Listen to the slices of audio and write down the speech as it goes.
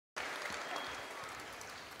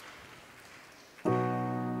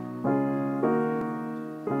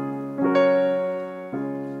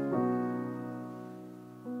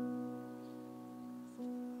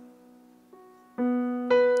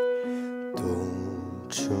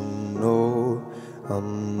Don't you know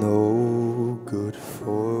I'm no good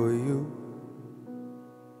for you?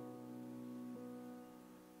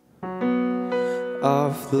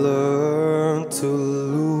 I've learned to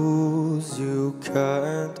lose, you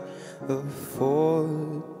can't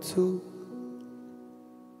afford to.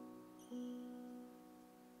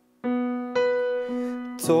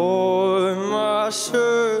 Tore my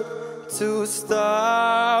shirt to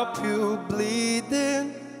stop you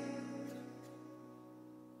bleeding,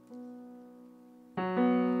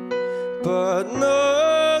 but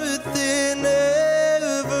nothing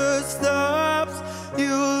ever stops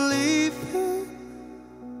you leaving.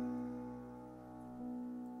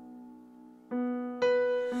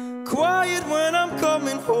 Quiet when I'm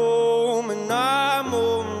coming home and I'm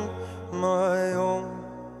on my own.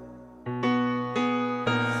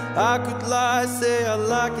 I could lie, say I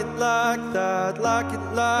like it like that, like it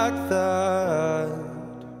like that.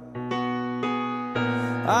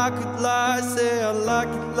 I could lie, say I like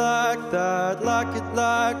it like that, like it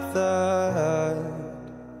like that.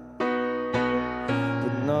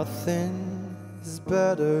 But nothing is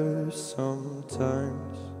better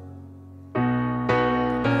sometimes.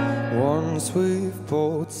 Once we've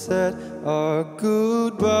both said our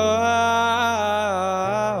goodbyes,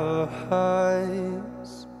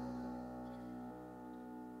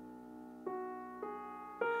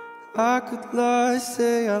 I could lie,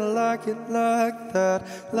 say I like it like that,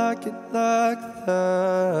 like it like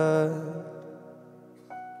that.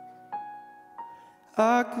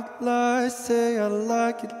 I could lie, say I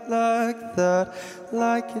like it like that,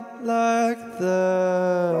 like it like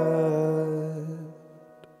that.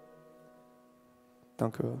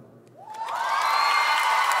 Dank u wel.